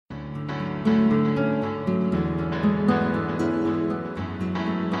What's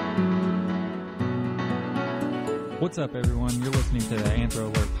up, everyone? You're listening to the Anthro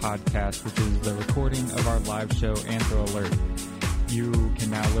Alert podcast, which is the recording of our live show, Anthro Alert. You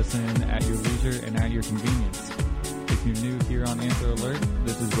can now listen at your leisure and at your convenience. If you're new here on Anthro Alert,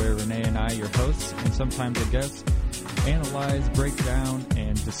 this is where Renee and I, your hosts, and sometimes a guest, analyze, break down,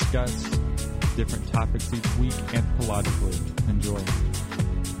 and discuss different topics each week anthropologically. Enjoy.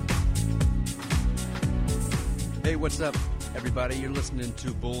 Hey, what's up, everybody? You're listening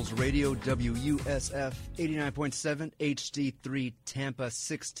to Bulls Radio, WUSF 89.7 HD3 Tampa,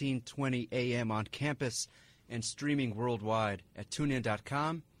 1620 AM on campus and streaming worldwide at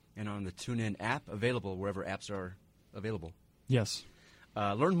TuneIn.com and on the TuneIn app, available wherever apps are available. Yes.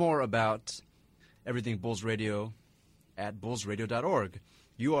 Learn more about everything Bulls Radio at bullsradio.org.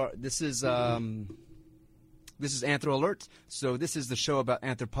 This is Anthro Alert. So this is the show about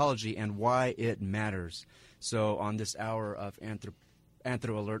anthropology and why it matters. So on this hour of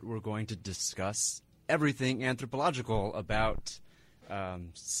Anthro Alert, we're going to discuss everything anthropological about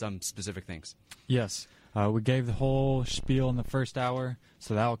some specific things. Yes. We gave the whole spiel in the first hour,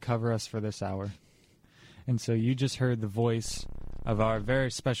 so that will cover us for this hour. And so you just heard the voice of our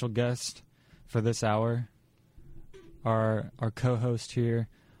very special guest for this hour, our co-host here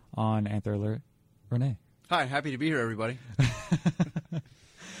on Anthro Alert, Renee. Hi, happy to be here, everybody.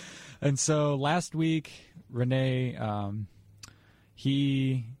 And so last week, Renee,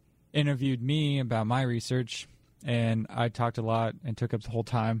 he interviewed me about my research, and I talked a lot and took up the whole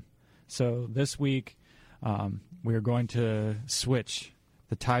time. So this week, we are going to switch.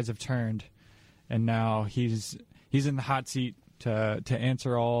 The tides have turned, and now he's in the hot seat to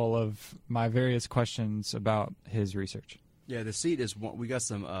answer all of my various questions about his research. Yeah, the seat is we got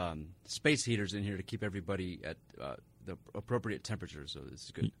some space heaters in here to keep everybody at the appropriate temperature, so this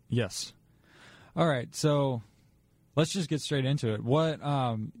is good. Yes. All right, so let's just get straight into it.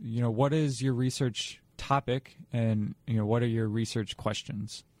 What is your research topic, and what are your research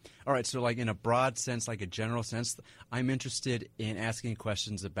questions? All right, so like in a broad sense, like a general sense, I'm interested in asking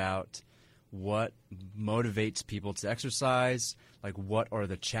questions about what motivates people to exercise, like what are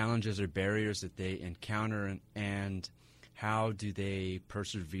the challenges or barriers that they encounter, and how do they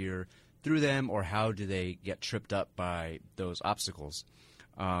persevere through them, or how do they get tripped up by those obstacles?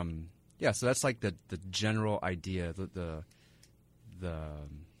 So that's like the general idea, the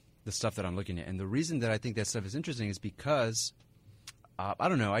stuff that I'm looking at. And the reason that I think that stuff is interesting is because I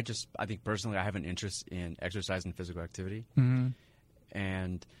don't know. I think personally I have an interest in exercise and physical activity. Mm-hmm.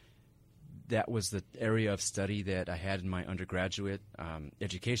 And that was the area of study that I had in my undergraduate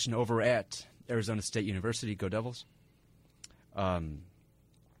education over at Arizona State University. Go Devils. And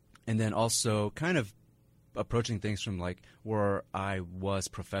then also kind of approaching things from like where I was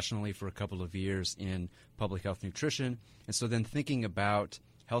professionally for a couple of years in public health nutrition. And so then thinking about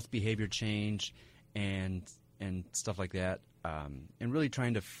health behavior change and stuff like that, and really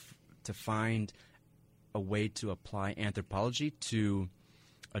trying to find a way to apply anthropology to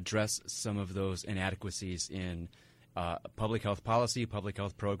address some of those inadequacies in public health policy, public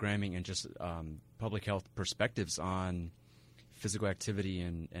health programming, and just public health perspectives on physical activity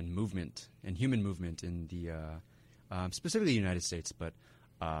and movement and human movement in the specifically the United States. But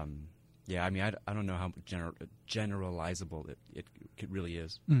I don't know how generalizable it really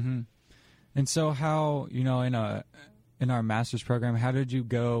is. Mm-hmm. And so how, in our master's program, how did you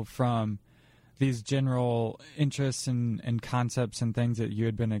go from these general interests and concepts and things that you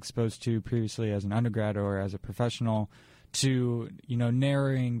had been exposed to previously as an undergrad or as a professional to,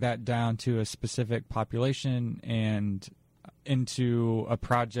 narrowing that down to a specific population and into a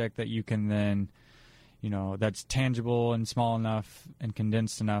project that you can then, that's tangible and small enough and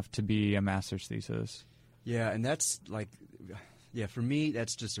condensed enough to be a master's thesis? Yeah, and that's like... Yeah, for me,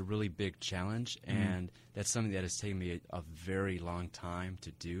 that's just a really big challenge, and that's something that has taken me a very long time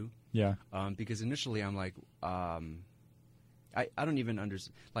to do. Yeah. Because initially I'm like, I don't even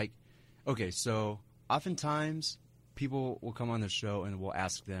understand. Like, okay, so oftentimes people will come on the show and we'll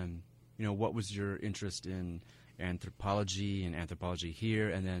ask them, what was your interest in anthropology and anthropology here?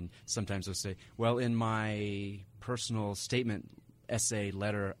 And then sometimes they'll say, well, in my personal statement, essay,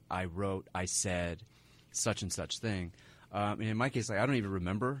 letter I wrote, I said such and such thing. And in my case, I don't even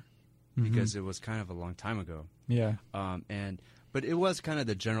remember because it was kind of a long time ago. Yeah. But it was kind of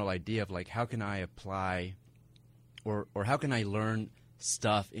the general idea of like, how can I apply or how can I learn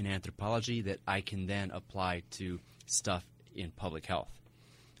stuff in anthropology that I can then apply to stuff in public health?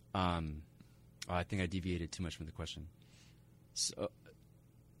 I think I deviated too much from the question.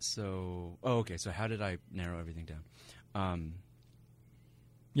 Okay. So how did I narrow everything down?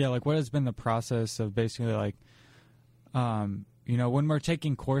 Yeah, like what has been the process of basically like, when we're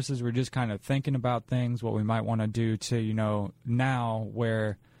taking courses, we're just kind of thinking about things, what we might want to do to, now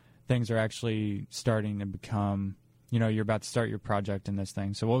where things are actually starting to become, you're about to start your project in this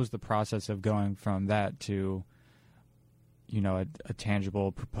thing. So what was the process of going from that to, a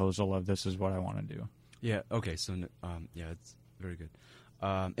tangible proposal of this is what I want to do? Yeah, okay, so, it's very good.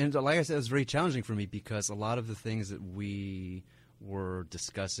 And like I said, it was very challenging for me because a lot of the things that we were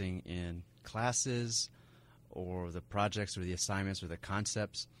discussing in classes or the projects or the assignments or the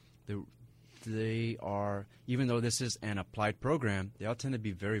concepts, they are, even though this is an applied program, they all tend to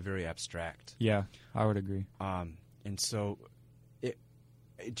be very, very abstract. Yeah, I would agree. And so it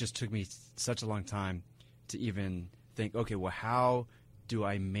just took me such a long time to even think, okay, well, how do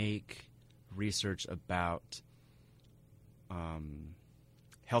I make research about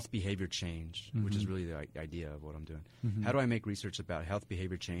health behavior change, which is really the idea of what I'm doing. How do I make research about health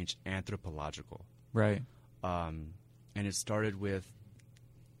behavior change anthropological? Right. And it started with,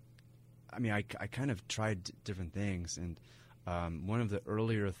 I kind of tried different things, and one of the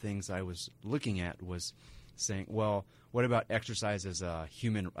earlier things I was looking at was saying, well, what about exercise as a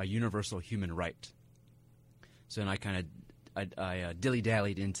universal human right? So then I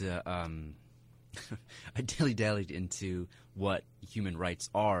dilly-dallied into I dilly-dallied into what human rights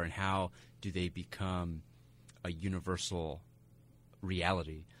are and how do they become a universal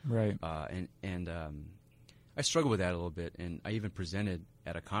reality. Right. And I struggled with that a little bit, and I even presented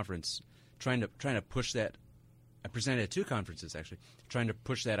at a conference trying to push that. I presented at 2 conferences actually, trying to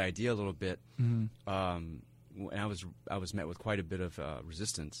push that idea a little bit. And I was met with quite a bit of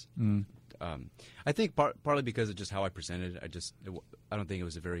resistance. I think partly because of just how I presented. I don't think it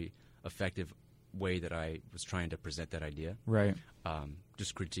was a very effective way that I was trying to present that idea. Right.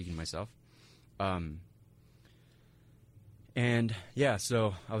 Just critiquing myself. And yeah,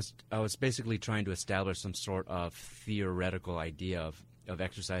 so I was basically trying to establish some sort of theoretical idea of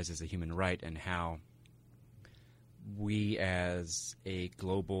exercise as a human right and how we as a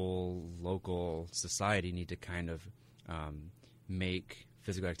global, local society need to kind of make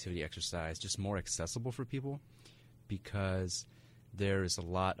physical activity, exercise, just more accessible for people, because there is a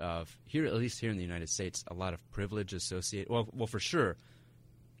lot of, at least here in the United States, a lot of privilege associated. Well, for sure,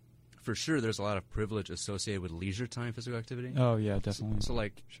 there's a lot of privilege associated with leisure time physical activity. Oh yeah, definitely. So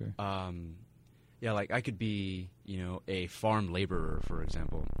like, sure. Like I could be, a farm laborer, for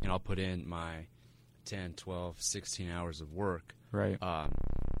example, and I'll put in my 10, 12, 16 hours of work. Right.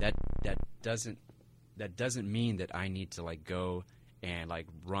 That doesn't mean that I need to like go and like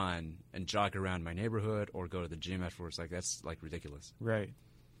run and jog around my neighborhood or go to the gym afterwards. Like that's like ridiculous. Right.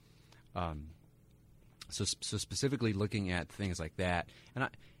 So specifically looking at things like that, and I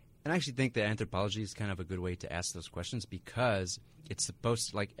actually think that anthropology is kind of a good way to ask those questions, because it's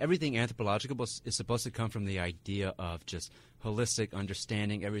supposed to, like everything anthropological is supposed to come from the idea of just holistic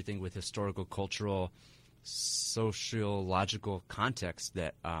understanding everything with historical, cultural, sociological context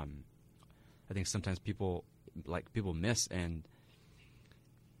that I think sometimes people miss, and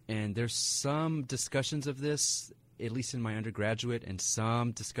there's some discussions of this, at least in my undergraduate, and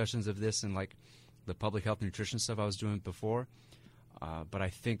some discussions of this in like the public health nutrition stuff I was doing before. But I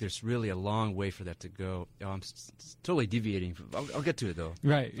think there's really a long way for that to go. I'm totally deviating. I'll get to it, though.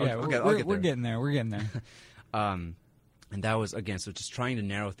 Right, yeah. We're getting there. We're getting there. And that was, again, so just trying to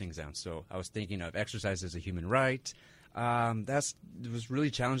narrow things down. So I was thinking of exercise as a human right. It was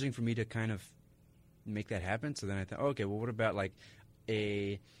really challenging for me to kind of make that happen. So then I thought, okay, well, what about like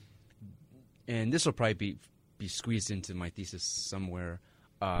and this will probably be squeezed into my thesis somewhere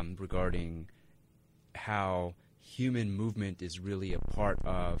regarding how human movement is really a part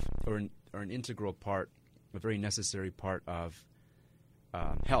of, or an integral part, a very necessary part of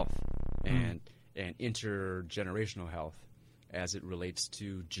health and intergenerational health as it relates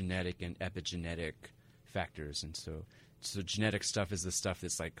to genetic and epigenetic factors. And so genetic stuff is the stuff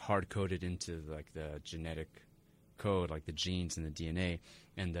that's like hard-coded into like the genetic code, like the genes and the DNA.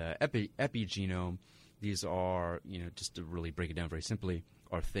 And the epigenome, these are, just to really break it down very simply,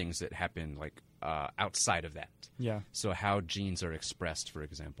 are things that happen like outside of that. Yeah. So how genes are expressed, for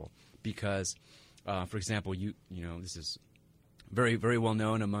example, because, for example, this is very, very well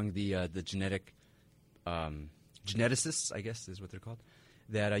known among the genetic geneticists, I guess is what they're called,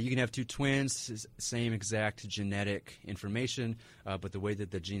 that you can have 2 twins, same exact genetic information, but the way that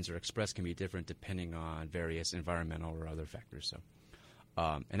the genes are expressed can be different depending on various environmental or other factors. So.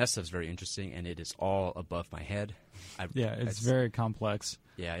 And that stuff's very interesting, and it is all above my head. It's very complex.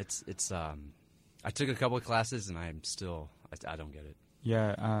 Yeah, it's. I took a couple of classes, and I don't get it.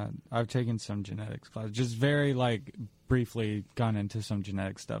 Yeah, I've taken some genetics classes, just very like briefly gone into some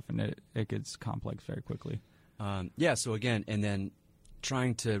genetic stuff, and it gets complex very quickly. Yeah, so again, and then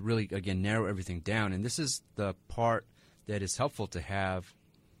trying to really, again, narrow everything down. And this is the part that is helpful to have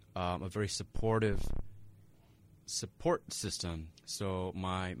a very supportive support system. So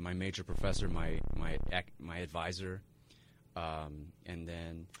my major professor, my advisor, and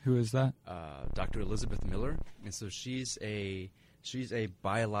then Who is that? Dr. Elizabeth Miller. And so she's a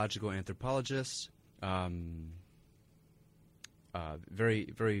biological anthropologist. Very,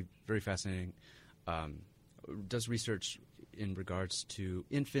 very, very fascinating. Does research in regards to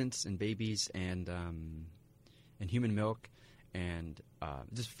infants and babies and human milk, and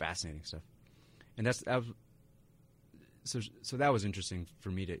just fascinating stuff. And so that was interesting for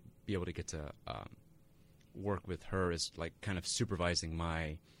me to be able to get to work with her as like kind of supervising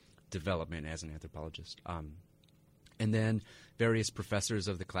my development as an anthropologist. And then various professors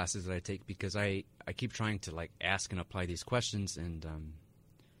of the classes that I take, because I keep trying to like ask and apply these questions, and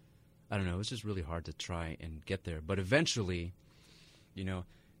I don't know, it's just really hard to try and get there. But eventually, you know,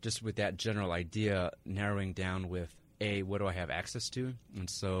 just with that general idea, narrowing down with, what do I have access to? And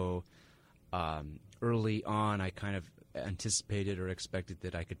so early on, I kind of anticipated or expected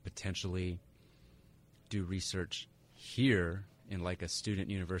that I could potentially do research here in like a student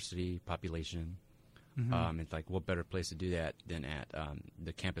university population. Mm-hmm. It's like, what better place to do that than at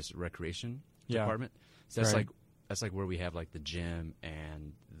the campus recreation Yeah. department? So that's Right. that's like where we have like the gym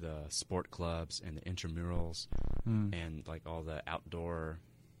and the sport clubs and the intramurals and like all the outdoor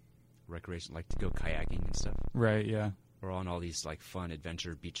recreation, like to go kayaking and stuff. Right, yeah. We're on all these like fun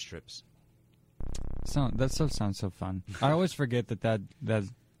adventure beach trips. That stuff sounds so fun. I always forget that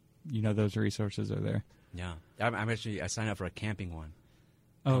you know, those resources are there. Yeah, I signed up for a camping one.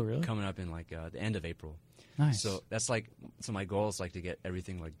 Oh, really? Coming up in like the end of April. Nice. So that's like, so my goal is like to get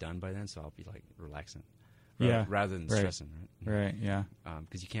everything like done by then, so I'll be like relaxing. Yeah. Rather than Right. stressing, right? Right, yeah.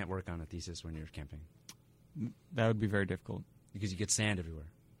 Because you can't work on a thesis when you're camping That would be very difficult. because you get sand everywhere.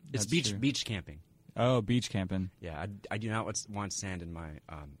 It's That's true. beach camping. Oh, beach camping. Yeah, I do not want sand in my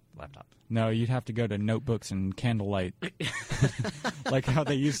laptop. No, you'd have to go to notebooks and candlelight, like how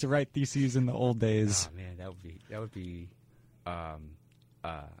they used to write theses in the old days. Oh man, that would be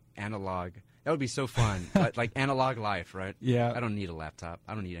analog. That would be so fun, like analog life, right? Yeah. I don't need a laptop.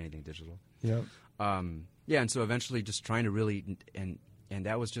 I don't need anything digital. Yep. Yeah, and so eventually just trying to really, and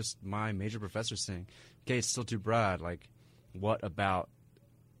that was just my major professor saying, okay, it's still too broad. Like, what about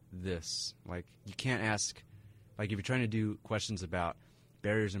this? Like, you can't ask, like, if you're trying to do questions about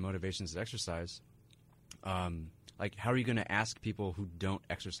barriers and motivations to exercise, like, how are you going to ask people who don't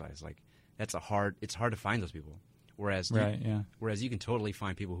exercise? Like, it's hard to find those people. Whereas you can totally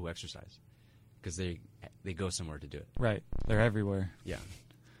find people who exercise because they go somewhere to do it. Right. They're everywhere. Yeah.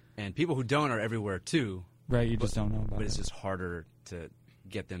 And people who don't are everywhere too. Right, you just don't know about But it's it. just harder to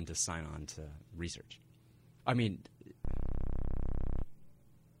get them to sign on to research. I mean,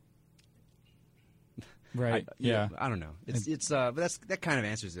 Right, I don't know. But that kind of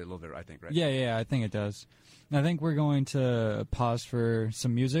answers it a little bit, I think, right? Yeah, I think it does. I think we're going to pause for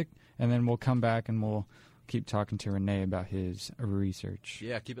some music, and then we'll come back and we'll keep talking to Renee about his research.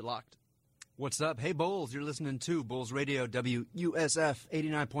 Yeah, keep it locked. What's up? Hey, Bowles, you're listening to Bowles Radio, WUSF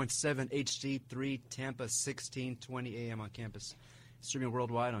 89.7 HD3, Tampa, 1620 AM on campus. Streaming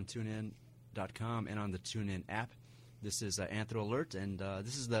worldwide on TuneIn.com and on the TuneIn app. This is Anthro Alert, and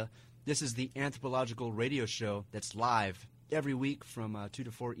this is the anthropological radio show that's live every week from 2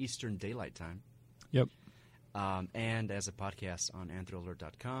 to 4 Eastern Daylight Time. Yep. And as a podcast on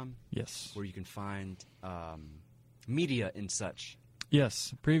anthroalert.com. Yes. Where you can find media and such.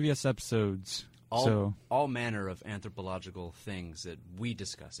 Yes, previous episodes. All manner of anthropological things that we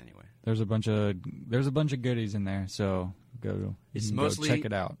discuss anyway. There's a bunch of goodies in there, so go check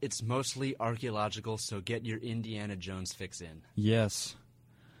it out. It's mostly archaeological, so get your Indiana Jones fix in. Yes.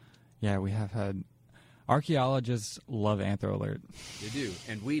 Yeah, we have had archaeologists love Anthro Alert. They do,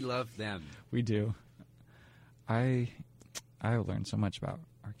 and we love them. We do. I learned so much about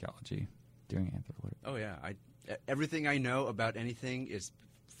archaeology doing Anthro Alert. Oh yeah, everything I know about anything is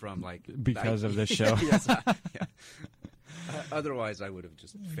from because of this show. Yes, yeah. Otherwise, I would have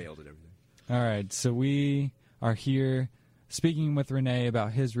just failed at everything. All right, so we are here speaking with Renee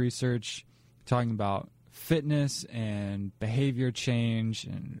about his research, talking about fitness and behavior change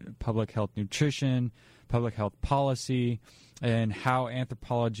and public health nutrition, public health policy, and how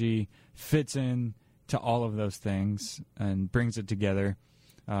anthropology fits in to all of those things and brings it together.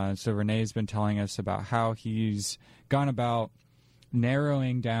 So Renee's been telling us about how he's gone about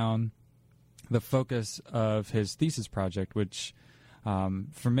narrowing down the focus of his thesis project, which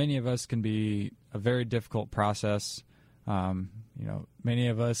for many of us can be a very difficult process. Many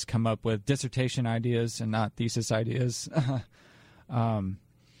of us come up with dissertation ideas and not thesis ideas.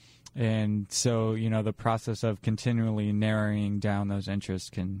 And so, the process of continually narrowing down those interests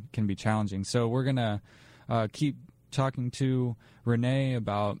can be challenging. So we're going to keep talking to Renee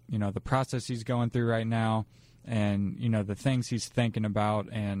about, the process he's going through right now and, the things he's thinking about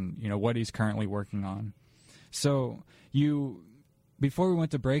and, what he's currently working on. So before we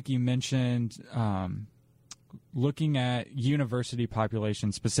went to break, you mentioned looking at university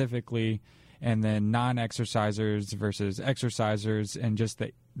population specifically, and then non-exercisers versus exercisers, and just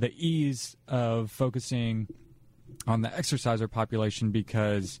the ease of focusing on the exerciser population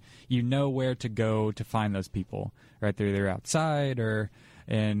because you know where to go to find those people, right? They're either outside or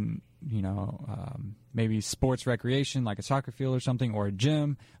in, maybe sports recreation like a soccer field or something, or a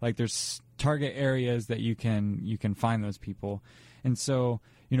gym. Like there's target areas that you can find those people. And so,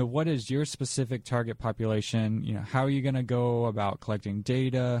 what is your specific target population? How are you going to go about collecting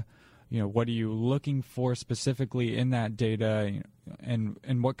data? What are you looking for specifically in that data,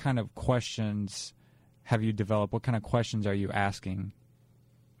 and what kind of questions have you developed? What kind of questions are you asking?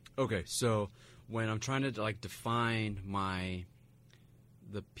 Okay, so when I'm trying to define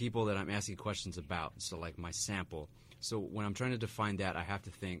the people that I'm asking questions about, so like my sample. So when I'm trying to define that, I have to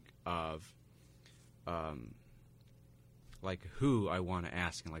think of who I want to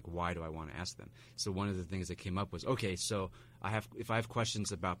ask and why do I want to ask them. So one of the things that came up was, okay, so if I have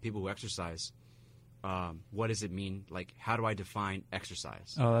questions about people who exercise, what does it mean? How do I define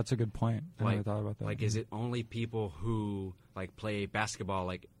exercise? Oh, that's a good point. I never thought about that. Is it only people who play basketball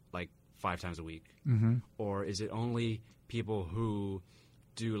like 5 times a week, or is it only people who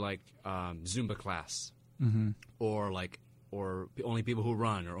do Zumba class, or only people who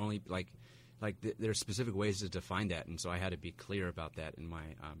run, or only there are specific ways to define that, and so I had to be clear about that in my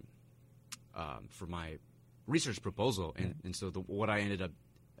for my research proposal, and so what I ended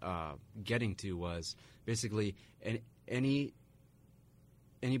up getting to was basically anybody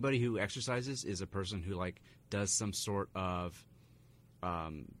who exercises is a person who does some sort of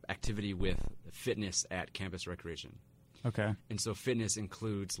activity with fitness at campus recreation. Okay. And so fitness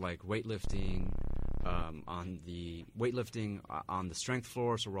includes weightlifting, on the strength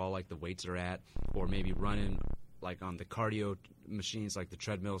floor, so where all the weights are at, or maybe running on the cardio machines like the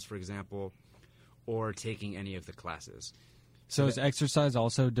treadmills, for example, or taking any of the classes. So is exercise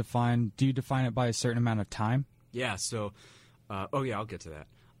also defined? Do you define it by a certain amount of time? Yeah. So, I'll get to that.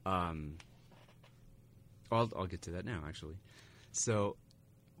 I'll get to that now, actually. So,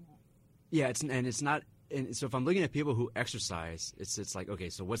 yeah, it's not. And so if I'm looking at people who exercise, it's okay,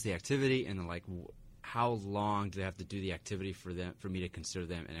 so what's the activity, and then how long do they have to do the activity for me to consider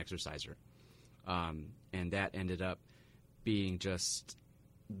them an exerciser? And that ended up being just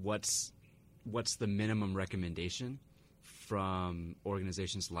what's the minimum recommendation from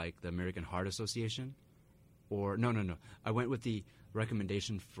organizations like the American Heart Association, or no, I went with the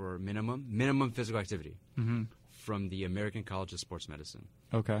recommendation for minimum physical activity. From the American College of Sports Medicine.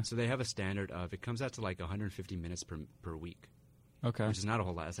 Okay. So they have a standard of, it comes out to 150 minutes per week. Okay. Which is not a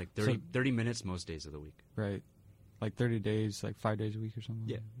whole lot. It's 30 minutes most days of the week. Right. 30 days, 5 days a week or something?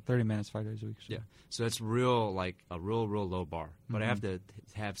 Yeah. 30 minutes, 5 days a week or something. Yeah. So that's real low bar. But I have to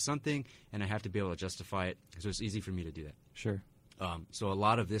have something, and I have to be able to justify it, so it's easy for me to do that. Sure. So a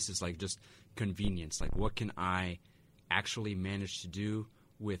lot of this is just convenience. What can I actually manage to do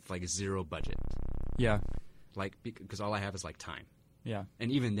with zero budget? Yeah. Because all I have is time. Yeah.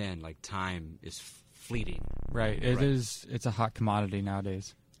 And even then, time is fleeting. Right. It's a hot commodity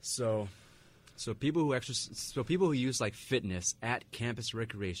nowadays. So people who people who use fitness at campus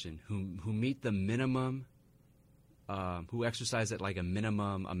recreation, who meet the minimum, who exercise at a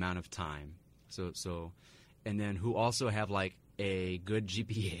minimum amount of time. So, and then who also have a good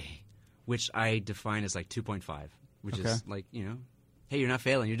GPA, which I define as 2.5, which is hey, you're not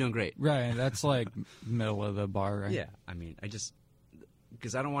failing, you're doing great. Right, that's middle of the bar, right? Yeah, I mean,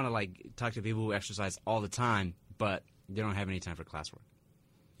 because I don't want to talk to people who exercise all the time, but they don't have any time for classwork.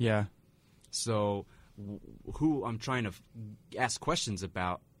 Yeah. So who I'm trying to ask questions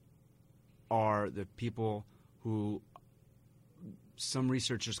about are the people who some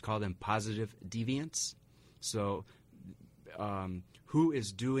researchers call them positive deviants. So who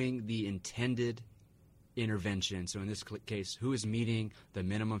is doing the intended intervention? So in this case, who is meeting the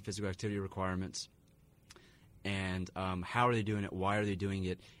minimum physical activity requirements, and how are they doing it? Why are they doing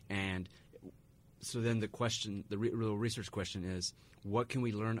it? And so then the question, the real research question is, what can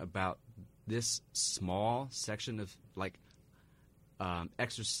we learn about this small section of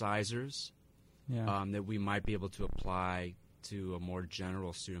exercisers that we might be able to apply to a more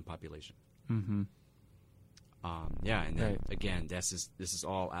general student population. Mm-hmm. Yeah, and then Right. again, this is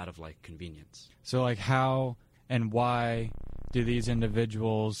all out of like convenience. So, like, how and why do these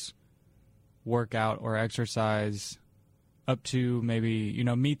individuals work out or exercise up to maybe, you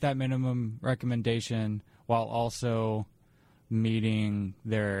know, meet that minimum recommendation while also meeting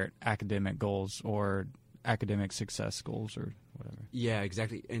their academic goals or academic success goals or whatever? Yeah,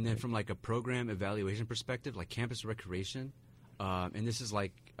 exactly. And then from like a program evaluation perspective, like campus recreation, and this is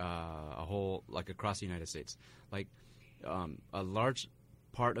like a whole, like across the United States, like a large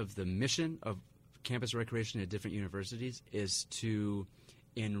part of the mission of campus recreation at different universities is to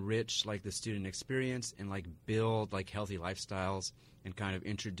enrich like the student experience and like build like healthy lifestyles and kind of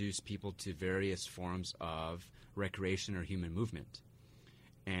introduce people to various forms of recreation or human movement.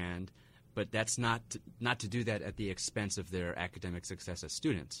 But that's not to do that at the expense of their academic success as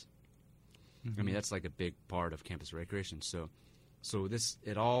students. Mm-hmm. I mean, that's like a big part of campus recreation. So this,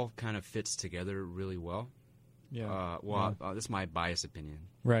 it all kind of fits together really well. Yeah. This is my biased opinion.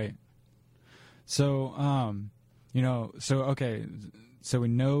 Right. So, you know, okay, so we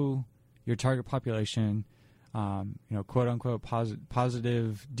know your target population, you know, quote unquote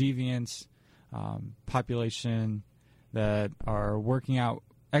positive deviants, population that are working out,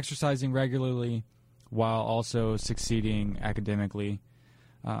 exercising regularly while also succeeding academically.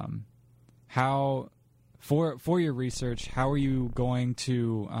 How, for your research, how are you going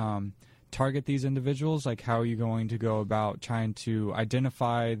to target these individuals? Like, how are you going to go about trying to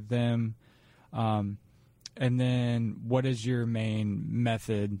identify them? And then what is your main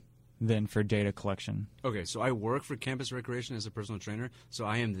method then for data collection? Okay, so I work for campus recreation as a personal trainer, so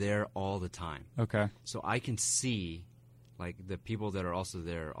I am there all the time. Okay. So I can see like the people that are also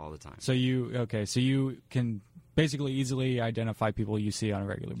there all the time. So you can basically easily identify people you see on a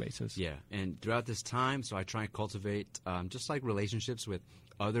regular basis. Yeah, and throughout this time, so I try and cultivate just like relationships with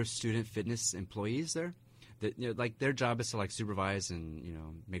other student fitness employees there. That, you know, like their job is to like supervise and, you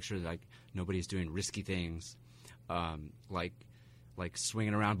know, make sure that like nobody's doing risky things, like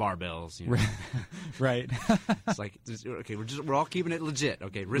swinging around barbells. You know? Right. It's like, okay, we're all keeping it legit.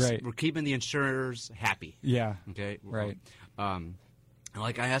 Okay, Right. We're keeping the insurers happy. Yeah. Okay. Right. And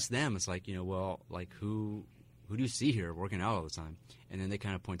like I asked them, it's like, you know, well, like who do you see here working out all the time? And then they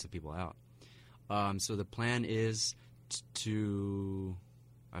kind of point some people out. So the plan is to,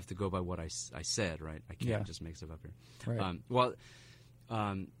 I have to go by what I said, right? I can't just make stuff up here. Right.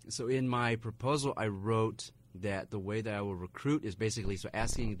 So in my proposal, I wrote that the way that I will recruit is basically so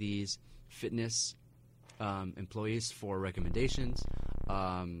asking these fitness employees for recommendations,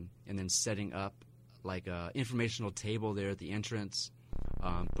 and then setting up like a informational table there at the entrance,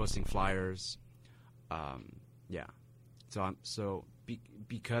 posting flyers.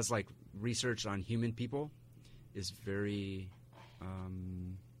 Because like research on human people is very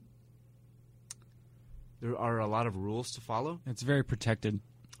there are a lot of rules to follow. It's very protected.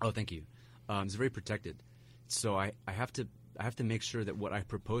 Oh, thank you. It's very protected. So I have to make sure that what I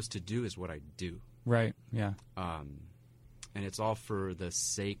propose to do is what I do. Right. Yeah. And it's all for the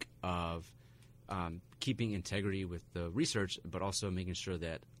sake of keeping integrity with the research, but also making sure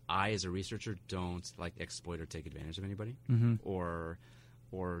that I, as a researcher, don't like exploit or take advantage of anybody, Mm-hmm. or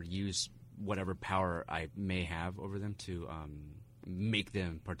use whatever power I may have over them to make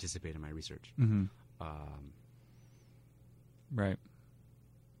them participate in my research. Mm-hmm. Right.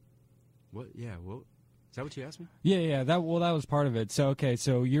 What? Yeah. Well, is that what you asked me? Yeah. That was part of it. So okay,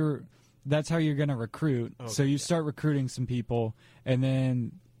 so that's how you're going to recruit. Okay, so you start recruiting some people, and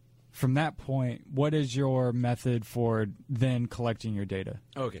then from that point, what is your method for then collecting your data?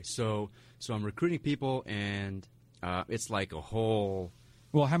 Okay, so I'm recruiting people, and it's like a whole.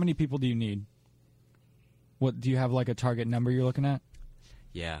 Well, how many people do you need? What do you have, like a target number you're looking at?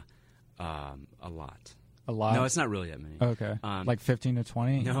 Yeah, a lot. A lot. No, it's not really that many. Okay, like 15 to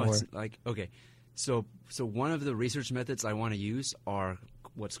 20. No, or? it's like okay. So one of the research methods I want to use are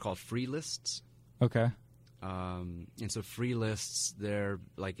what's called free lists. Okay. And so free lists, they're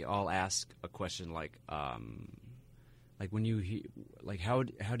like I'll ask a question like when you like how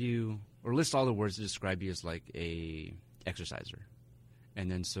do you, or list all the words to describe you as like a exerciser,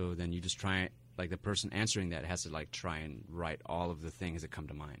 and then you just try, like the person answering that has to like try and write all of the things that come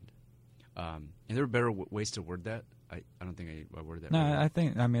to mind. And there are better ways to word that. I don't think I worded that. No, right.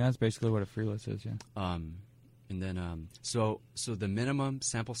 I mean that's basically what a free list is. Yeah. And then so the minimum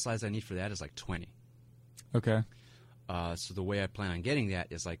sample size I need for that is like 20. Okay. So the way I plan on getting that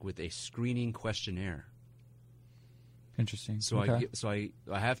is like with a screening questionnaire. Interesting. So okay.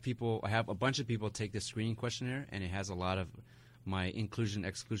 I have a bunch of people take this screening questionnaire, and it has a lot of my inclusion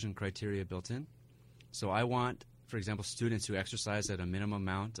exclusion criteria built in. So I want for example, students who exercise at a minimum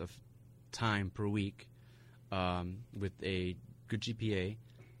amount of time per week with a good GPA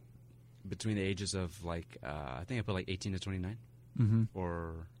between the ages of I think I put 18 to 29,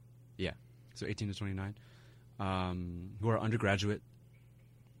 or so 18 to 29, who are undergraduate.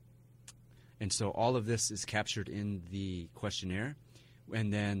 And so all of this is captured in the questionnaire,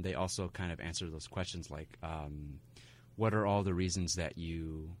 and then they also kind of answer those questions like, what are all the reasons that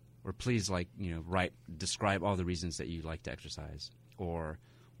you, or please describe all the reasons that you like to exercise, or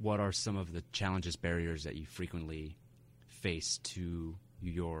what are some of the challenges, barriers that you frequently face to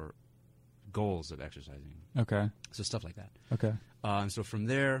your goals of exercising. Okay. So stuff like that. Okay. So from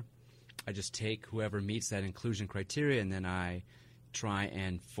there, I just take whoever meets that inclusion criteria, and then I try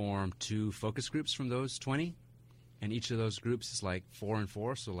and form 2 focus groups from those 20. And each of those groups is 4 and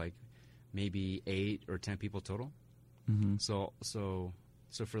 4, so maybe 8 or 10 people total. Mm-hmm. So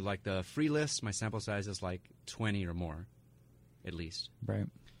for the free list, my sample size is 20 or more, at least. Right.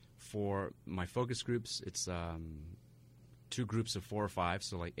 For my focus groups, it's 2 groups of 4 or 5,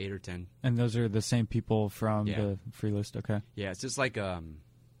 so 8 or 10. And those are the same people from the free list. Okay. Yeah, it's just I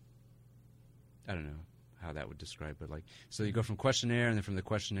don't know how that would describe it. So you go from questionnaire, and then from the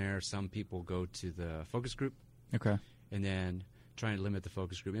questionnaire, some people go to the focus group. Okay. And then trying to limit the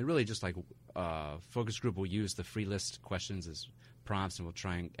focus group. And really just focus group will use the free list questions as prompts, and we'll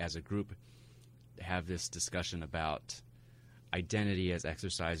try and, as a group, have this discussion about identity as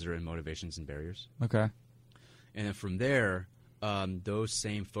exerciser and motivations and barriers. Okay. And then from there, those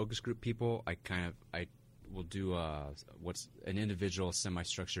same focus group people, I will do what's an individual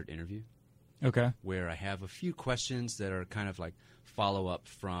semi-structured interview. Okay. Where I have a few questions that are kind of follow-up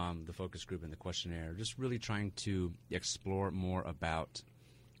from the focus group and the questionnaire, just really trying to explore more about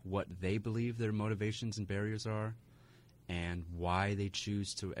what they believe their motivations and barriers are, and why they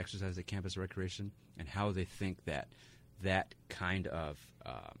choose to exercise at campus recreation, and how they think that kind of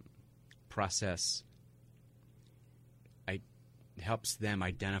process helps them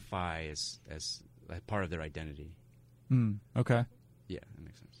identify as part of their identity. Okay. Yeah, that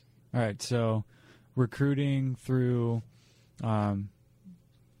makes sense. All right, so recruiting through,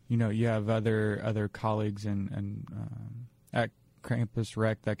 you have other colleagues and at Campus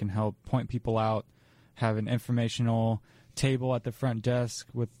Rec that can help point people out, have an informational table at the front desk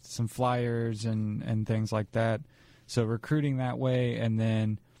with some flyers and things like that. So recruiting that way, and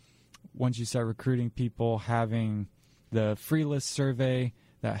then once you start recruiting people, having the free list survey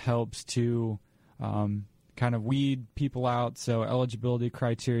that helps to kind of weed people out, so eligibility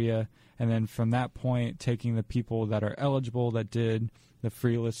criteria, and then from that point, taking the people that are eligible that did the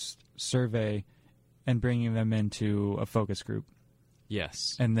free list survey and bringing them into a focus group.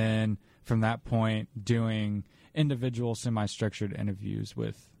 Yes. And then from that point, doing individual semi-structured interviews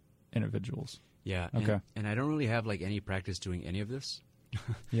with individuals. Yeah. Okay. And I don't really have any practice doing any of this.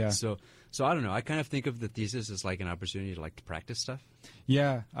 Yeah. So I don't know. I kind of think of the thesis as an opportunity to to practice stuff.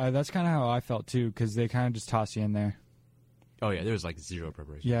 Yeah, that's kind of how I felt too, because they kind of just toss you in there. Oh yeah, there's zero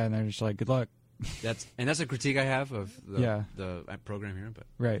preparation. Yeah, and they're just good luck. That's a critique I have of the program here, but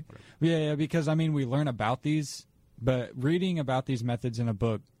right. Whatever. Yeah, because we learn about these, but reading about these methods in a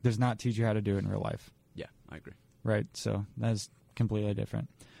book does not teach you how to do it in real life. Yeah, I agree. Right, so that's completely different.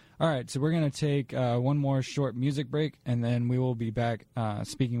 All right, so we're going to take one more short music break, and then we will be back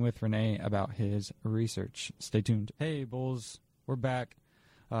speaking with Renee about his research. Stay tuned. Hey, Bulls, we're back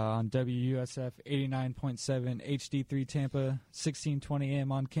on WUSF 89.7 HD3 Tampa, 1620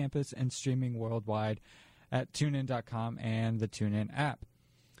 AM on campus, and streaming worldwide at TuneIn.com and the TuneIn app.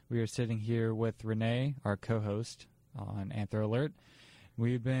 We are sitting here with Renee, our co-host on Anthro Alert.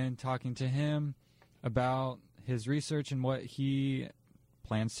 We've been talking to him about his research and what he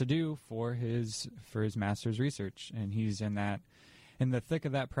plans to do for his master's research, and he's in the thick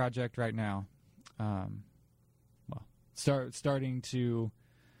of that project right now. Starting to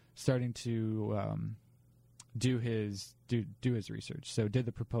do his research. So did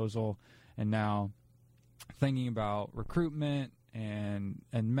the proposal, and now thinking about recruitment and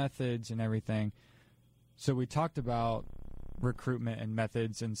methods and everything. So we talked about recruitment and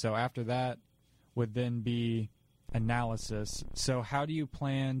methods, and so after that would then be analysis. So how do you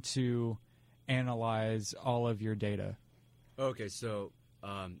plan to analyze all of your data? Okay, so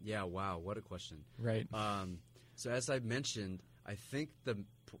wow, what a question. Right. So as I mentioned, I think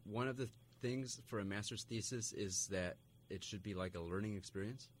one of the things for a master's thesis is that it should be like a learning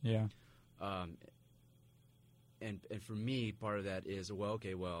experience. Yeah. And for me, part of that is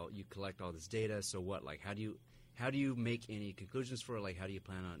you collect all this data. So what? How do you make any conclusions for it? How do you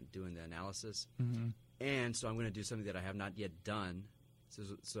plan on doing the analysis?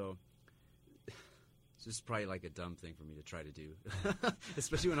 So this is probably like a dumb thing for me to try to do,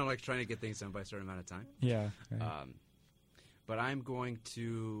 especially when I'm like trying to get things done by a certain amount of time. Yeah. Right. But I'm going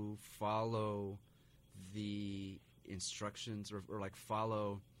to follow the instructions or like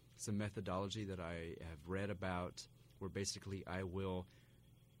follow some methodology that I have read about, where basically I will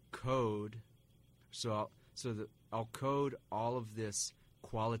code. I'll code all of this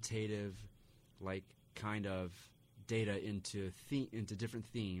qualitative, like kind of data into different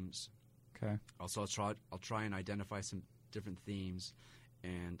themes. Okay. Also, I'll try and identify some different themes,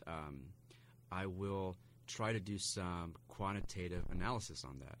 and I will try to do some quantitative analysis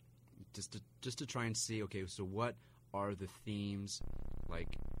on that, just to try and see, okay, so what are the themes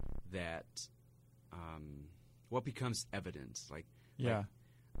like that? What becomes evidence?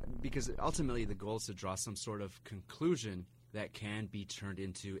 Because ultimately the goal is to draw some sort of conclusion that can be turned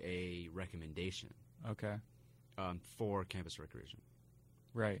into a recommendation. Okay. For campus recreation.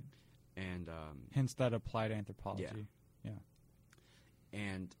 Right. And hence that applied anthropology. Yeah.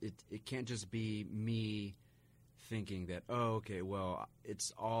 And it can't just be me thinking that, oh, okay, well,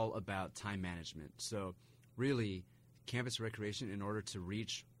 it's all about time management. So really, campus recreation, in order to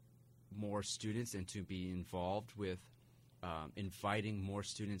reach more students and to be involved with inviting more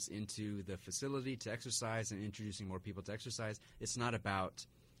students into the facility to exercise and introducing more people to exercise, it's not about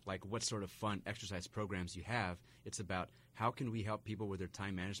like what sort of fun exercise programs you have. It's about how can we help people with their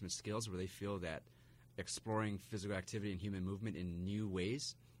time management skills, where they feel that exploring physical activity and human movement in new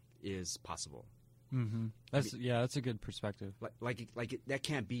ways is possible. Mm-hmm. That's a good perspective. That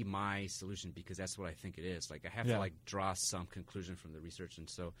can't be my solution, because that's what I think it is. Like I have to like draw some conclusion from the research, and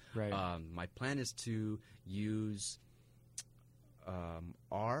so my plan is to use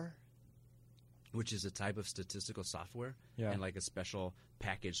R, which is a type of statistical software, and like a special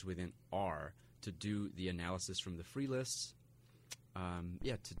package within R to do the analysis from the free lists.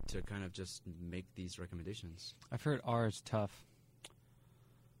 To kind of just make these recommendations. I've heard R is tough.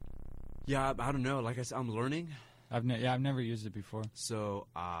 Yeah, I don't know. Like I said, I'm learning. I've never used it before. So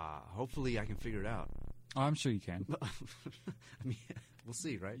hopefully I can figure it out. Oh, I'm sure you can. I mean, we'll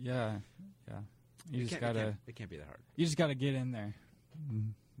see, right? Yeah. It can't be that hard. You just gotta get in there.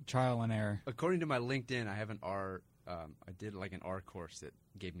 Trial and error. According to my LinkedIn, I have an R. I did like an R course that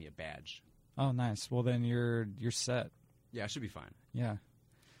gave me a badge. Oh, nice. Well, then you're set. Yeah, I should be fine. Yeah.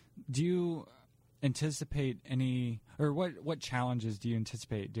 Do you anticipate what challenges do you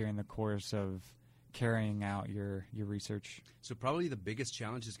anticipate during the course of carrying out your research? So probably the biggest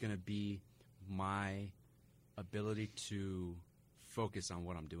challenge is going to be my ability to focus on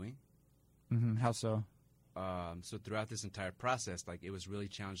what I'm doing. Mm-hmm. How so? So throughout this entire process, like it was really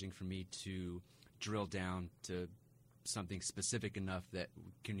challenging for me to drill down to something specific enough that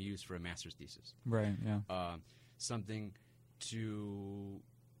we can use for a master's thesis. Right. Yeah. Something to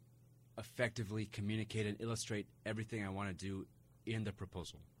effectively communicate and illustrate everything I want to do in the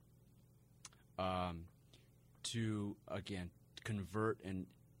proposal. To again convert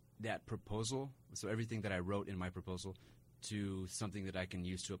that proposal, so everything that I wrote in my proposal, to something that I can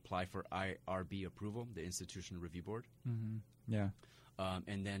use to apply for IRB approval, the Institutional Review Board. Mm-hmm. Yeah.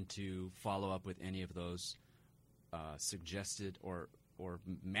 And then to follow up with any of those suggested or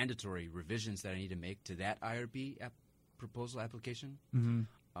mandatory revisions that I need to make to that IRB proposal application. Mm-hmm.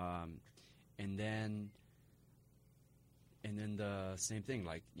 And then the same thing,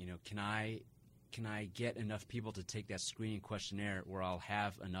 like, can I get enough people to take that screening questionnaire where I'll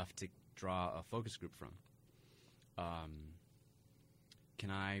have enough to draw a focus group from?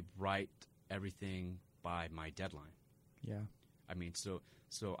 Can I write everything by my deadline? Yeah. I mean, so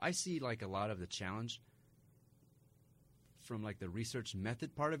I see like a lot of the challenge from like the research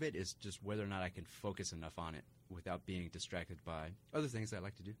method part of it is just whether or not I can focus enough on it without being distracted by other things that I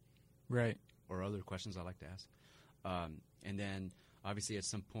like to do. Right. Or other questions I like to ask. And then obviously at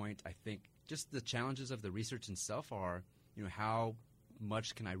some point, I think just the challenges of the research itself are, how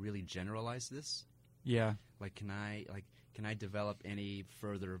much can I really generalize this? Yeah. Like, can I develop any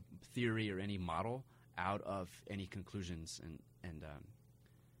further theory or any model out of any conclusions? And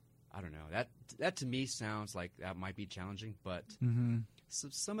I don't know. That to me sounds like that might be challenging, but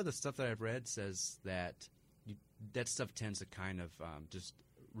some of the stuff that I've read says that that stuff tends to kind of just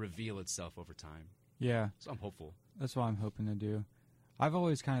reveal itself over time. Yeah. So I'm hopeful. That's what I'm hoping to do. I've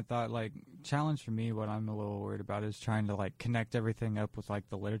always kind of thought, like, challenge for me, what I'm a little worried about is trying to, like, connect everything up with, like,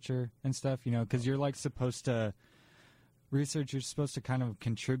 the literature and stuff, because you're, like, supposed to research, you're supposed to kind of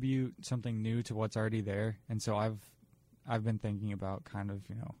contribute something new to what's already there. And so I've been thinking about kind of,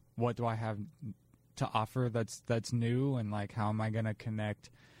 what do I have to offer that's new, and, like, how am I going to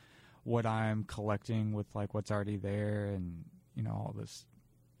connect what I'm collecting with, like, what's already there, and,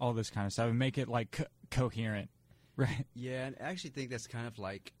 all this kind of stuff, and make it, like, coherent, right? Yeah, and I actually think that's kind of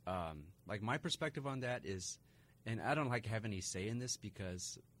like my perspective on that is, and I don't have any say in this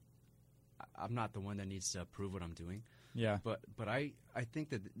because I'm not the one that needs to approve what I'm doing. Yeah. But I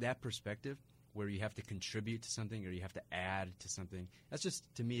think that perspective where you have to contribute to something or you have to add to something, that's just,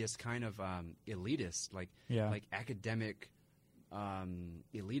 to me, is kind of elitist, like academic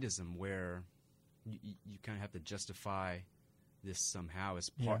elitism, where you kind of have to justify this somehow as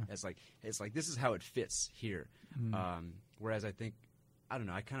part, as like, it's like, this is how it fits here. Whereas I think, I don't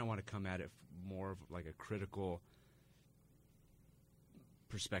know, I kind of want to come at it more of like a critical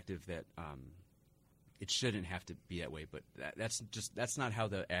perspective that it shouldn't have to be that way, but that's not how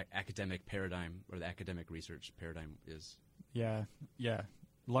the academic paradigm or the academic research paradigm is. Yeah.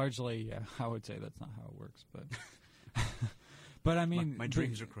 Largely, yeah. I would say that's not how it works, but but I mean, my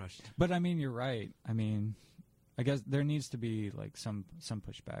dreams are crushed. But I mean, you're right. I mean, I guess there needs to be like some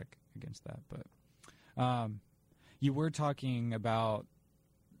pushback against that. But you were talking about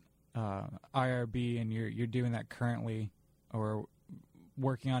IRB, and you're doing that currently, or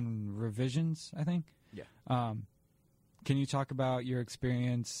working on revisions, I think. Yeah. Can you talk about your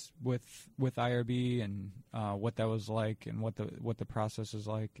experience with IRB and what that was like, and what the process is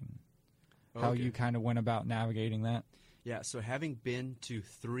like, and how you kind of went about navigating that? Yeah. So having been to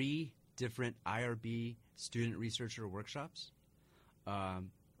 3 different IRB student researcher workshops,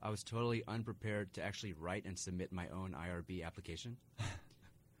 I was totally unprepared to actually write and submit my own IRB application.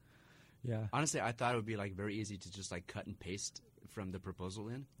 Yeah. Honestly, I thought it would be like very easy to just like cut and paste from the proposal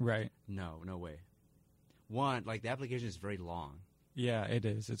in. Right. No way. One, like the application is very long. Yeah, it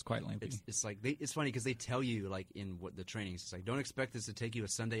is. It's quite lengthy. It's like it's funny because they tell you like in what the trainings, it's like, don't expect this to take you a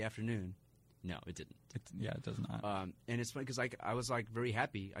Sunday afternoon. No, it didn't. It does not. And it's funny because like I was like very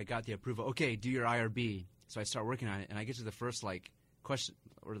happy. I got the approval. Okay, do your IRB. So I start working on it, and I get to the first like question,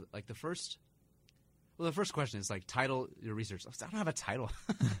 or like the first. Well, the first question is like, title your research. I don't have a title.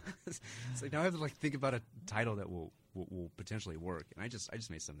 It's like now I have to like think about a title that will potentially work, and I just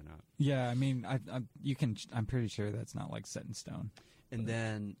made something up. Yeah, I mean, I'm pretty sure that's not like set in stone. And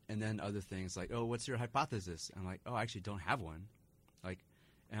then other things like, oh, what's your hypothesis? I'm like, oh, I actually don't have one. Like,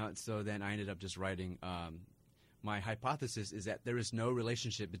 so then I ended up just writing, my hypothesis is that there is no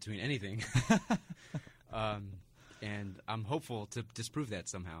relationship between anything. And I'm hopeful to disprove that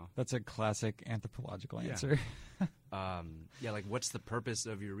somehow. That's a classic anthropological answer. Like, what's the purpose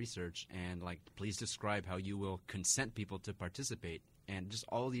of your research? And like, please describe how you will consent people to participate. And just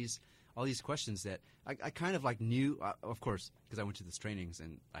all these questions that I kind of like knew, of course, because I went to these trainings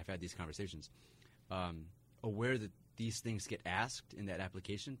and I've had these conversations, aware that these things get asked in that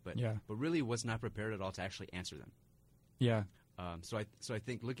application, but really was not prepared at all to actually answer them. Yeah. So I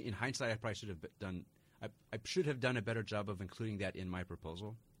think, looking in hindsight, I probably should have done. I should have done a better job of including that in my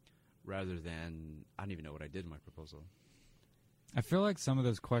proposal, rather than, I don't even know what I did in my proposal. I feel like some of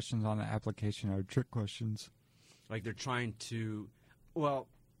those questions on the application are trick questions. Like they're trying to,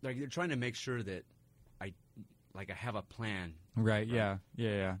 they're trying to make sure that I have a plan. Right. Yeah.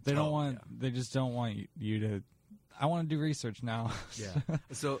 They don't want. Yeah. They just don't want you to. I want to do research now. Yeah.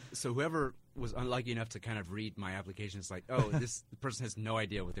 So whoever was unlucky enough to kind of read my application is like, oh, this person has no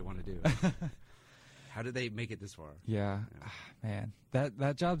idea what they want to do. How did they make it this far? Yeah. Man,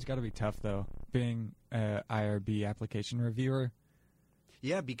 that job's got to be tough though, being an IRB application reviewer.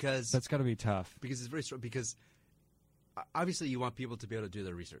 Yeah, because that's got to be tough. Because it's very strong. Because obviously you want people to be able to do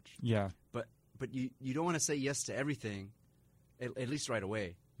their research. Yeah. But you don't want to say yes to everything, at least right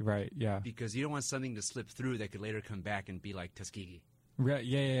away. Right. Yeah. Because you don't want something to slip through that could later come back and be like Tuskegee. Right.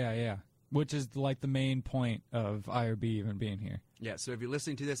 Yeah. Which is like the main point of IRB even being here. Yeah, so if you're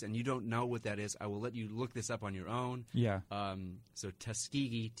listening to this and you don't know what that is, I will let you look this up on your own. Yeah. So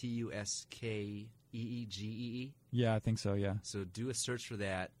Tuskegee, Tuskeegee. Yeah, I think so, yeah. So do a search for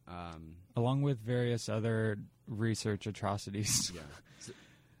that. Along with various other research atrocities. Yeah. So,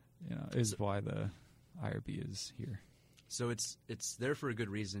 is why the IRB is here. So it's there for a good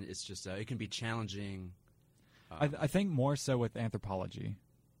reason. It's just, it can be challenging. I think more so with anthropology.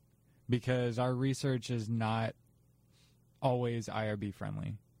 Because our research is not always IRB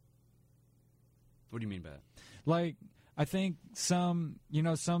friendly. What do you mean by that? Like, I think some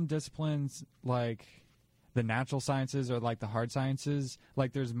disciplines like the natural sciences or like the hard sciences,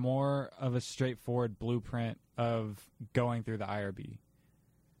 like there's more of a straightforward blueprint of going through the IRB.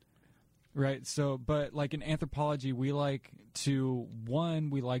 Right? So, but like in anthropology, we like to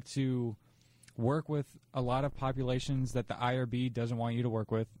work with a lot of populations that the IRB doesn't want you to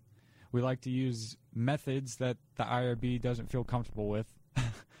work with. We like to use methods that the IRB doesn't feel comfortable with,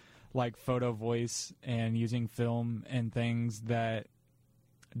 like photo voice and using film and things that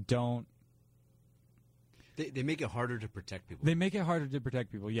don't They make it harder to protect people. They make it harder to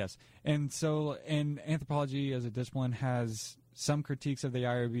protect people, yes. And so, and anthropology as a discipline has some critiques of the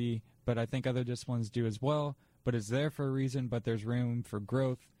IRB, but I think other disciplines do as well. But it's there for a reason, but there's room for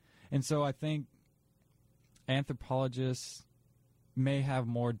growth. And so I think anthropologists may have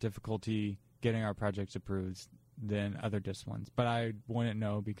more difficulty getting our projects approved than other disciplines. But I wouldn't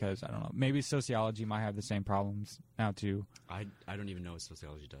know because, I don't know, maybe sociology might have the same problems now too. I don't even know what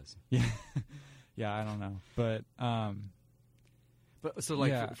sociology does. Yeah. Yeah, I don't know. But so, like,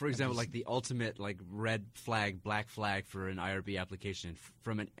 yeah, for example, like the ultimate, like, red flag, black flag for an IRB application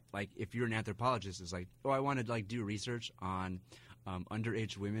from an, like, if you're an anthropologist, is like, oh, I want to, like, do research on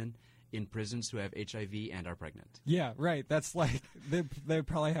underage women in prisons who have HIV and are pregnant. Yeah, right. That's like, they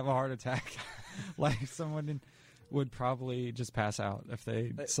probably have a heart attack. Like, someone would probably just pass out if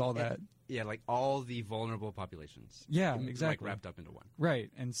they saw that. Yeah, like all the vulnerable populations. Yeah, exactly. Like, wrapped up into one.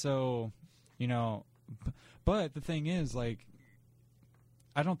 Right. And so, you know, but the thing is, like,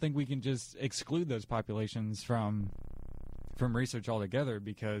 I don't think we can just exclude those populations from research altogether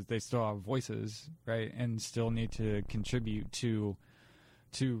because they still have voices, right, and still need to contribute to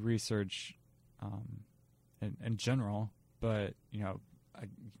research in general. But, you know,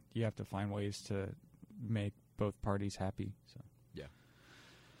 you have to find ways to make both parties happy. So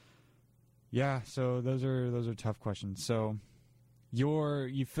yeah. So those are tough questions. So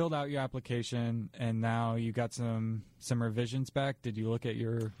you filled out your application and now you got some revisions back. Did you look at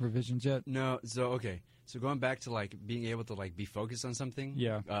your revisions yet? No. So okay. So going back to, like, being able to, like, be focused on something.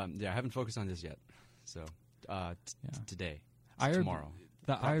 Yeah. I haven't focused on this yet. So today, tomorrow,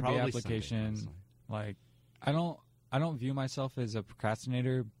 the IRB Probably application. Sunday, like, I don't view myself as a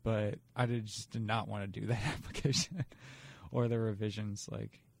procrastinator, but I just did not want to do that application or the revisions.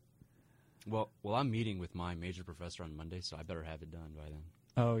 Like, well, I'm meeting with my major professor on Monday, so I better have it done by then.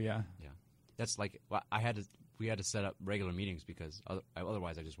 oh yeah, Yeah, that's like, well, we had to set up regular meetings because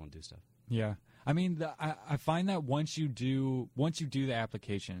otherwise I just won't do stuff. yeah. I mean, I find that once you do the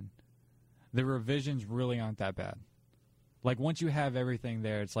application, the revisions really aren't that bad. Like, once you have everything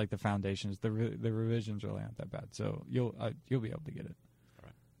there, it's like the foundations. The revisions really aren't that bad. So you'll be able to get it. All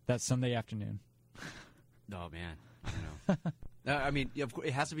right. That Sunday afternoon. Oh man, I don't know. I mean, yeah, of course,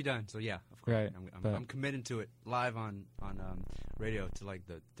 it has to be done. So yeah, of course, Right, I'm committed to it live on radio to, like,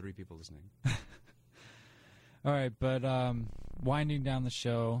 the 3 people listening. All right, but winding down the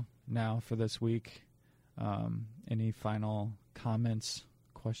show now for this week. Any final comments,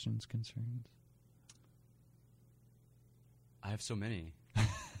 questions, concerns? I have so many. I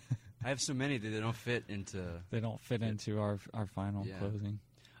have so many that they don't fit into. They don't fit into our final closing.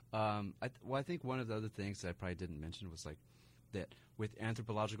 I think one of the other things that I probably didn't mention was, like, that with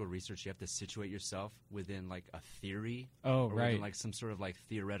anthropological research, you have to situate yourself within, like, a theory. Oh, or right. Within, like, some sort of, like,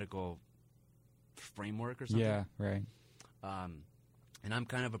 theoretical framework or something. Yeah, right. And I'm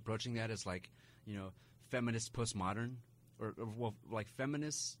kind of approaching that as, like, you know, feminist postmodern, or well, like,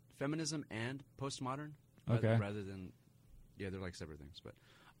 feminism and postmodern. Okay. Rather than, yeah, they're like separate things, but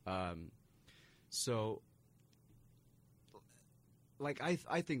so, like,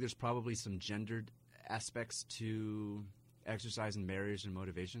 I think there's probably some gendered aspects to exercise and barriers and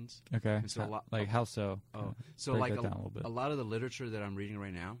motivations. Okay. And so how so? Oh, so, break like, that down a little bit. a lot of the literature that I'm reading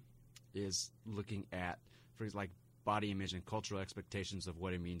right now is looking at, for example, like, body image and cultural expectations of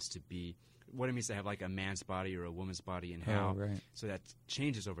what it means to have, like, a man's body or a woman's body, and how right. so that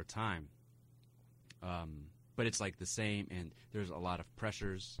changes over time. But it's, like, the same, and there's a lot of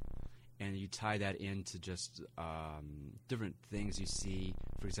pressures, and you tie that into just different things you see.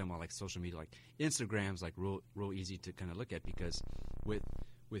 For example, like, social media, like Instagram's, like, real easy to kind of look at, because with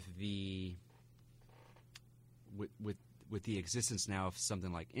the existence now of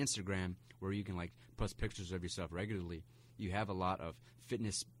something like Instagram, where you can, like, post pictures of yourself regularly, you have a lot of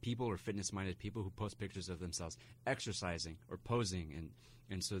fitness people or fitness-minded people who post pictures of themselves exercising or posing,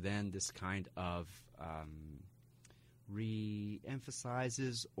 and so then this kind of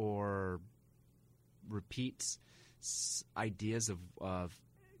re-emphasizes or repeats ideas of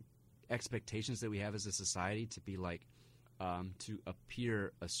expectations that we have as a society to be, like, to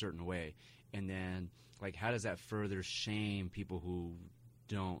appear a certain way. And then, like, how does that further shame people who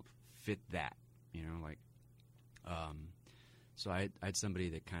don't fit that? You know, like, so I had somebody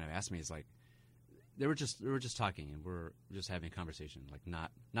that kind of asked me, is like, they were just talking, and we're just having a conversation, like,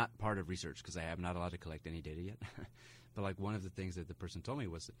 not part of research, because I am not allowed to collect any data yet. But, like, one of the things that the person told me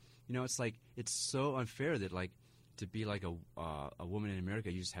was that, you know, it's like, it's so unfair that, like, to be, like, a woman in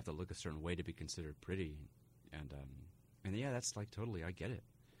America, you just have to look a certain way to be considered pretty, and yeah, that's, like, totally, I get it.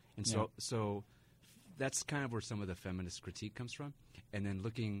 And so that's kind of where some of the feminist critique comes from. And then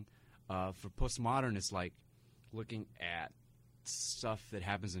looking for postmodern, it's like, looking at stuff that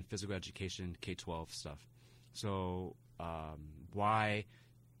happens in physical education, K-12 stuff. So why,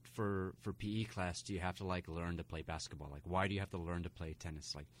 for PE class, do you have to like learn to play basketball? Like, why do you have to learn to play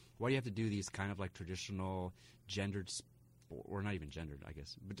tennis? Like, why do you have to do these kind of like traditional gendered, or not even gendered, I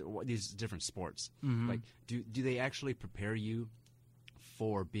guess, but these different sports? Mm-hmm. Like, do they actually prepare you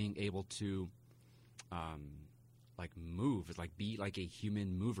for being able to, like move, like be like a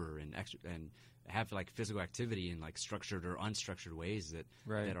human mover and have like physical activity in like structured or unstructured ways that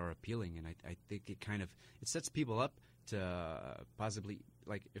are appealing? And I think it sets people up to possibly,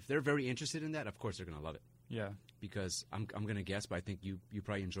 like, if they're very interested in that, of course they're going to love it. Yeah. Because I'm going to guess, but I think you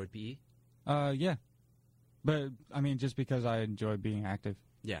probably enjoyed PE. Yeah. But I mean, just because I enjoy being active.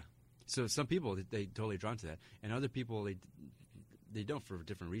 Yeah. So some people, they totally drawn to that, and other people they don't, for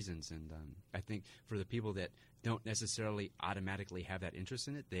different reasons. And I think for the people that don't necessarily automatically have that interest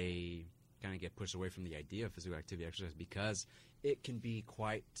in it, they kind of get pushed away from the idea of physical activity exercise because it can be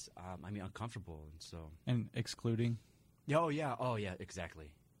quite, uncomfortable. And excluding. Oh yeah,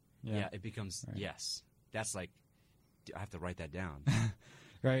 exactly. Yeah, it becomes, yes. That's like, I have to write that down.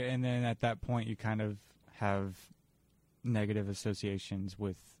 Right, and then at that point you kind of have negative associations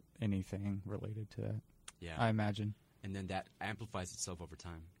with anything related to that. Yeah. I imagine. And then that amplifies itself over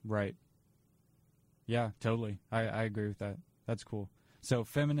time. Right. Yeah, totally. I agree with that. That's cool. So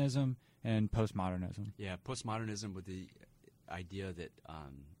feminism and postmodernism. Yeah, postmodernism with the idea that,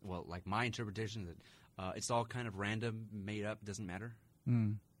 like my interpretation that it's all kind of random, made up, doesn't matter.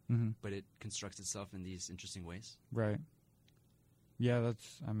 Mm-hmm. But it constructs itself in these interesting ways. Right. Yeah,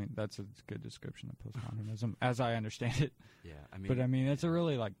 that's a good description of postmodernism as I understand it. Yeah, but it's a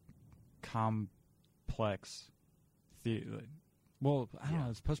really like complex theory. Well, I don't know.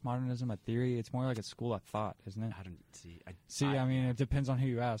 Is postmodernism a theory? It's more like a school of thought, isn't it? I don't see. It depends on who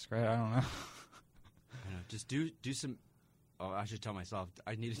you ask, right? I don't know. I know. Just do some. Oh, I should tell myself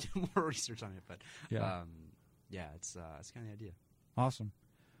I need to do more research on it. But it's kind of the idea. Awesome,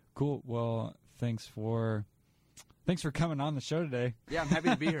 cool. Well, thanks for coming on the show today. Yeah, I'm happy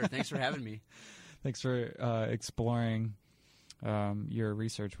to be here. Thanks for having me. Thanks for exploring your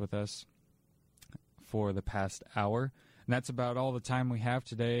research with us for the past hour. And that's about all the time we have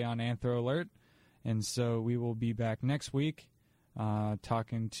today on Anthro Alert. And so we will be back next week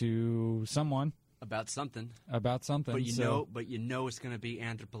talking to someone. About something. But you know it's going to be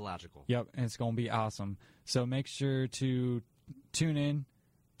anthropological. Yep, and it's going to be awesome. So make sure to tune in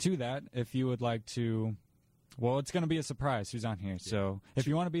to that if you would like to. Well, it's going to be a surprise who's on here. Yeah. So if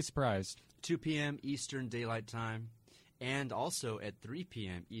you want to be surprised. 2 p.m. Eastern Daylight Time. And also at 3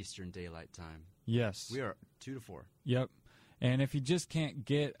 p.m. Eastern Daylight Time. Yes. We are 2 to 4. Yep. And if you just can't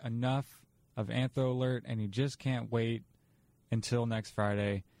get enough of Anthro Alert and you just can't wait until next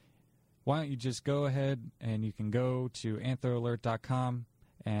Friday, why don't you just go ahead and you can go to anthroalert.com,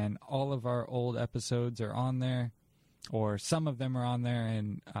 and all of our old episodes are on there, or some of them are on there,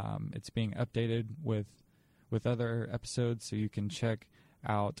 and it's being updated with other episodes, so you can check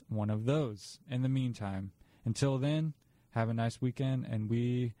out one of those. In the meantime, until then, have a nice weekend, and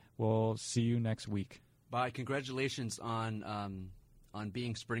we will see you next week. Bye. Congratulations on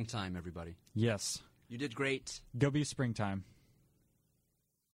being springtime, everybody. Yes. You did great. Go be springtime.